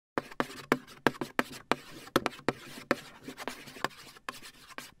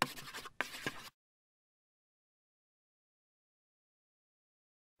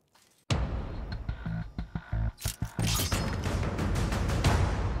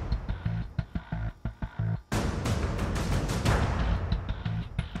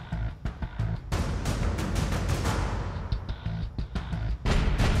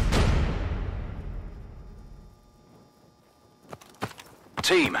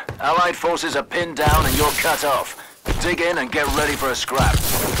team. Allied forces are pinned down and you're cut off. Dig in and get ready for a scrap.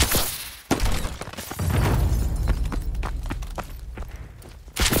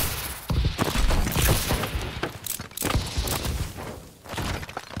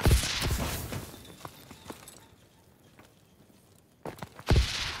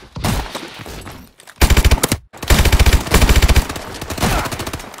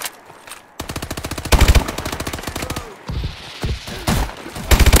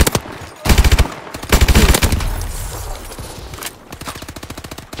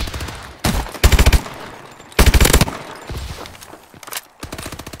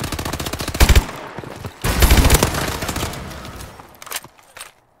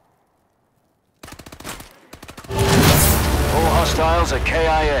 Hostiles are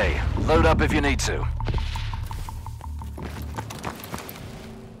KIA. Load up if you need to.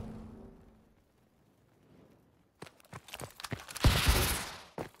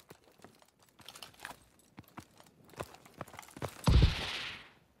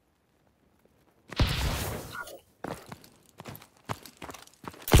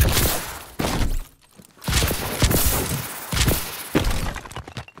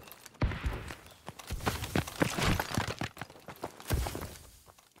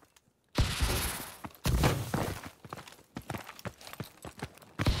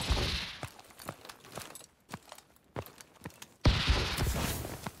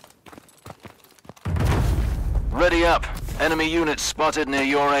 Ready up. Enemy units spotted near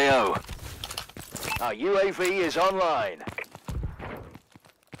your AO. Our UAV is online.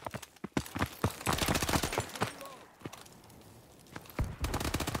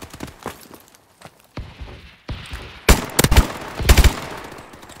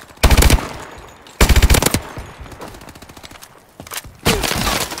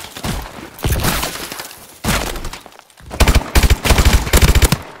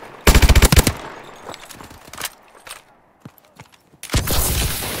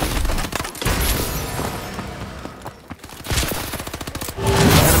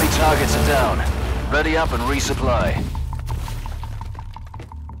 Targets are down. Ready up and resupply.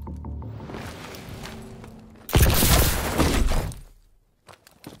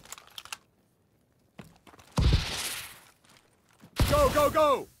 Go, go,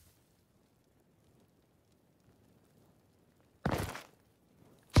 go!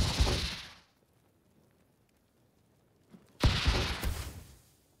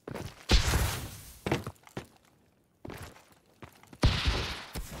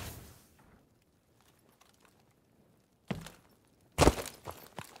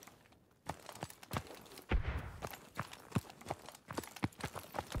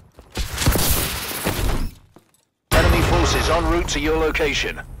 Forces en route to your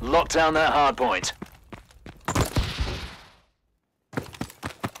location. Lock down that hardpoint.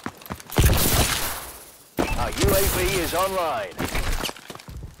 Our UAV is online.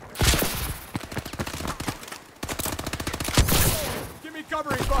 Give me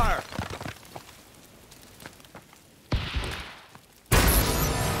covering fire!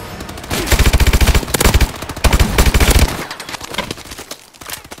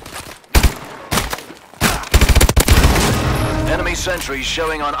 Enemy sentries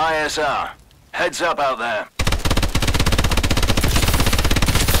showing on ISR. Heads up out there.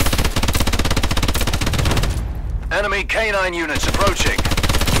 Enemy K9 units approaching.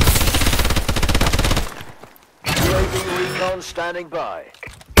 UAV recon standing by.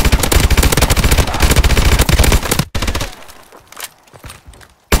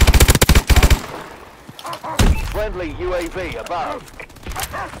 Friendly UAV above.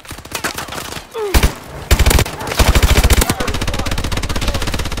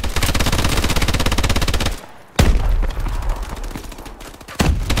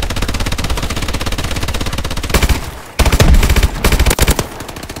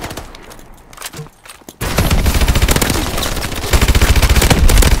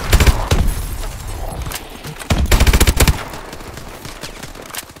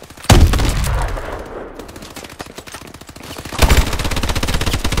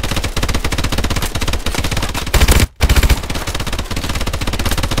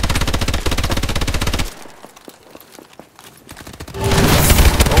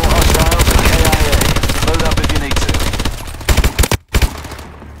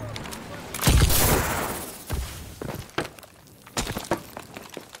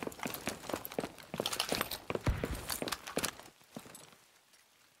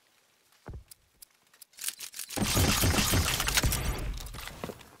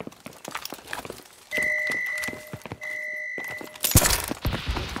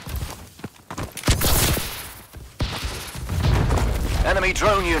 Enemy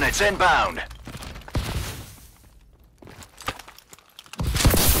drone units inbound.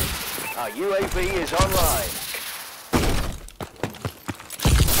 Our UAV is online.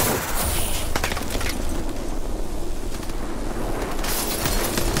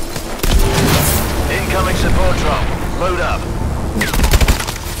 Incoming support drone. Load up.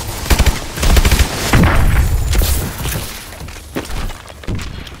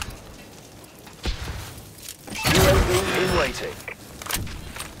 UAV in waiting.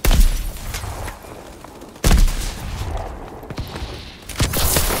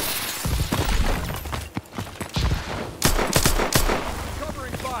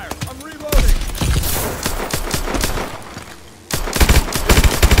 Covering fire. I'm reloading.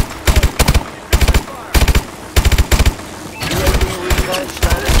 UAV recon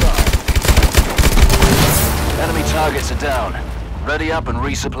standing by. Enemy targets are down. Ready up and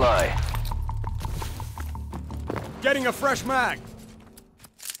resupply. Getting a fresh mag.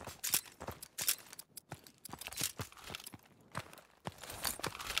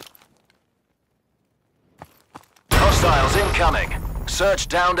 Hostiles incoming. Search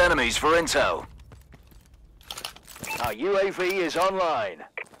downed enemies for intel. Our UAV is online.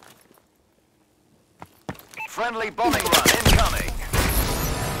 Friendly bombing run incoming.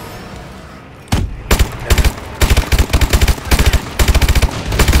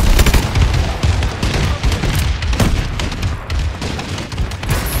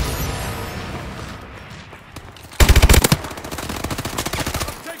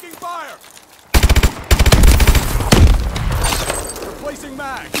 Taking fire. Replacing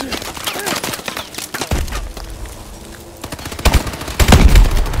mag.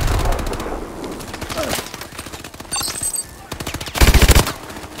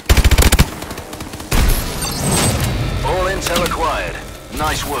 All intel acquired.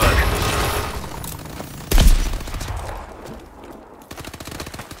 Nice work.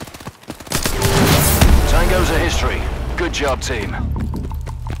 Tango's a history. Good job, team.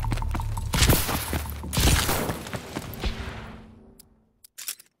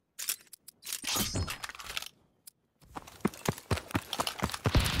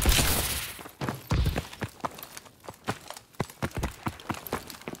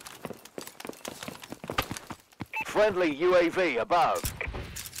 Friendly UAV above.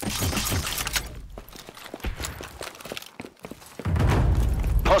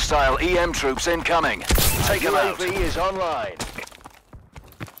 Hostile EM troops incoming. Take them out. UAV is online.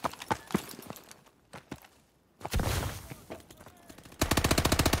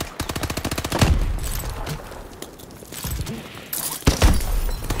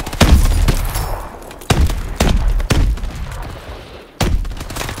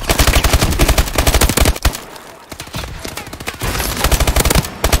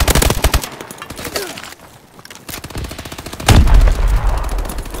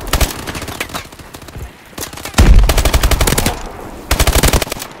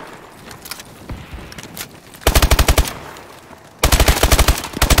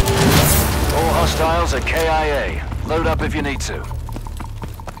 Hostiles at KIA. Load up if you need to.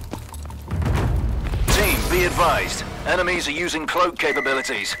 Team, be advised. Enemies are using cloak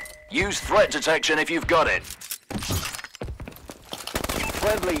capabilities. Use threat detection if you've got it.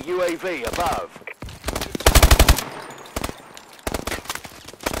 Friendly UAV above.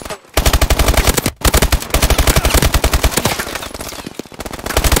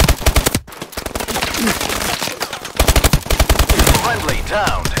 Friendly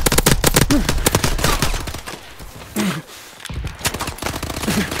downed.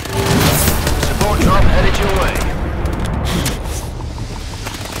 Support drop headed your way.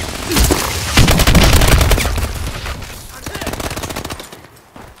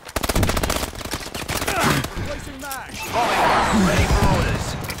 Replacing mag. Bombing run, ready for orders.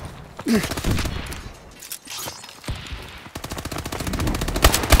 Need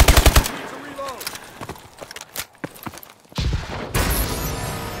to reload.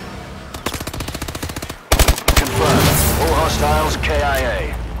 Confirmed. All hostiles KIA.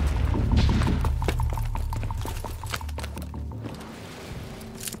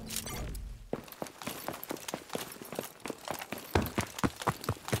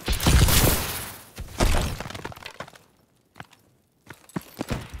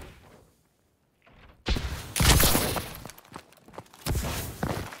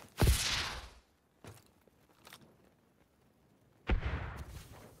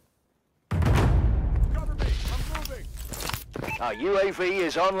 Cover me. I'm moving. Our UAV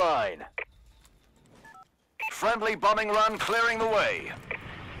is online. Friendly bombing run clearing the way.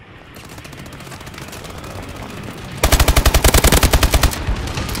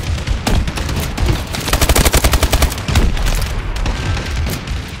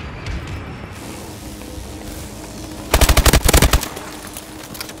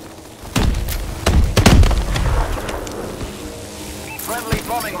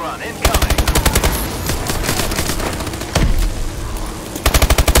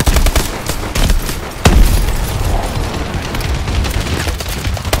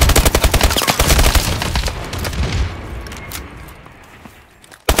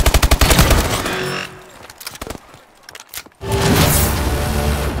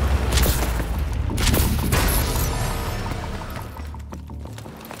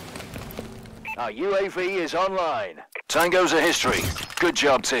 Our UAV is online. Tango's a history. Good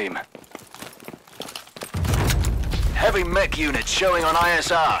job, team. Heavy mech units showing on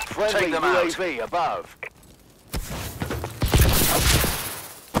ISR. Friendly Take them UAV out. above.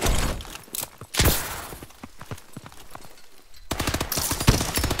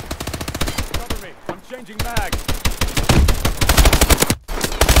 Cover me. I'm changing mag.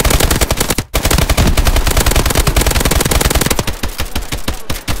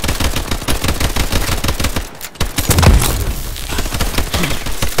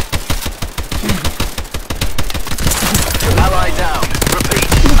 Ally down. Repeat.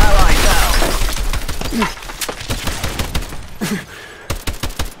 Ally down.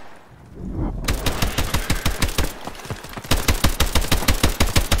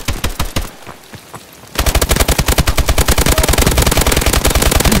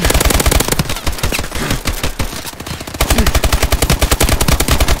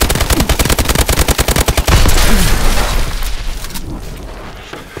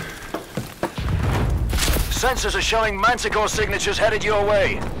 Sensors are showing Manticore signatures headed your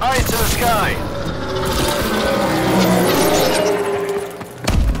way. Eyes to the sky.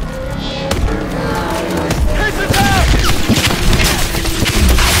 Hit the down!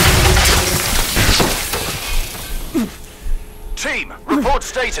 Team, report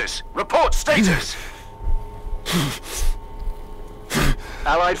status. Report status.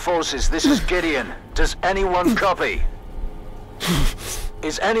 Allied forces, this is Gideon. Does anyone copy?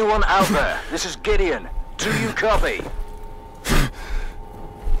 Is anyone out there? This is Gideon. Do you copy?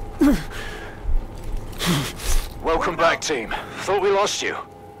 Welcome back, team. Thought we lost you.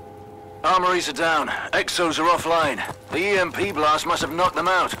 Armories are down. Exos are offline. The EMP blast must have knocked them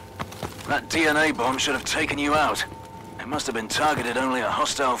out. That DNA bomb should have taken you out. It must have been targeted only at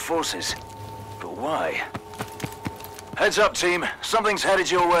hostile forces. But why? Heads up, team. Something's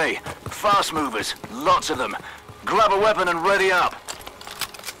headed your way. Fast movers. Lots of them. Grab a weapon and ready up.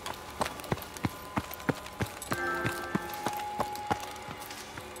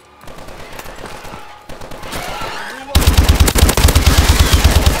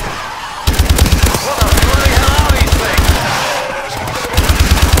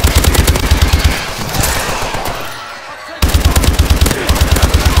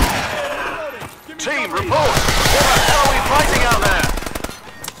 Team, report! What the hell are we fighting out there?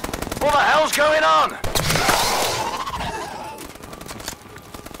 What the hell's going on?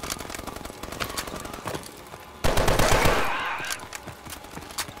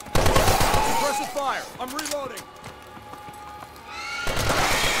 Suppressive fire. I'm reloading.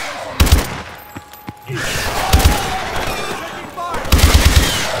 Taking fire.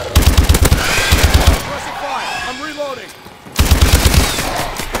 Suppressive fire. I'm reloading.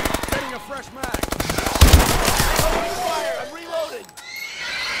 Getting a fresh mag. Opening fire. I'm reloading.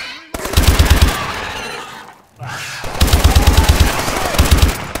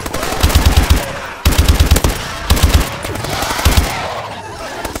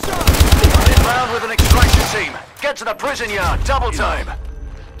 Inbound with an extraction team. Get to the prison yard. Double time.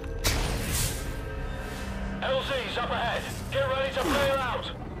 LZ's up ahead. Get ready to clear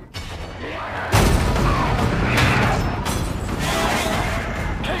out.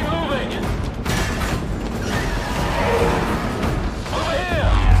 Keep moving. Over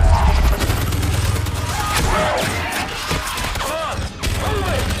here. Come on. Move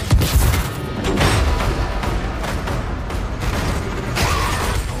it.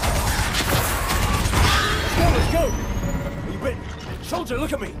 Let's go! Are you bitten? Soldier,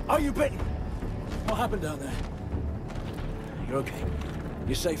 look at me! Are you bitten? What happened down there? You're okay.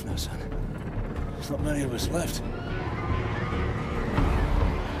 You're safe now, son. There's not many of us left.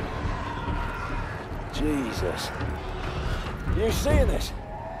 Jesus. You seeing this?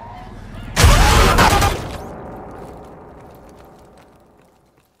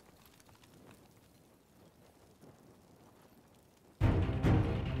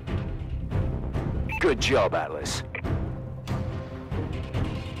 Good job, Atlas.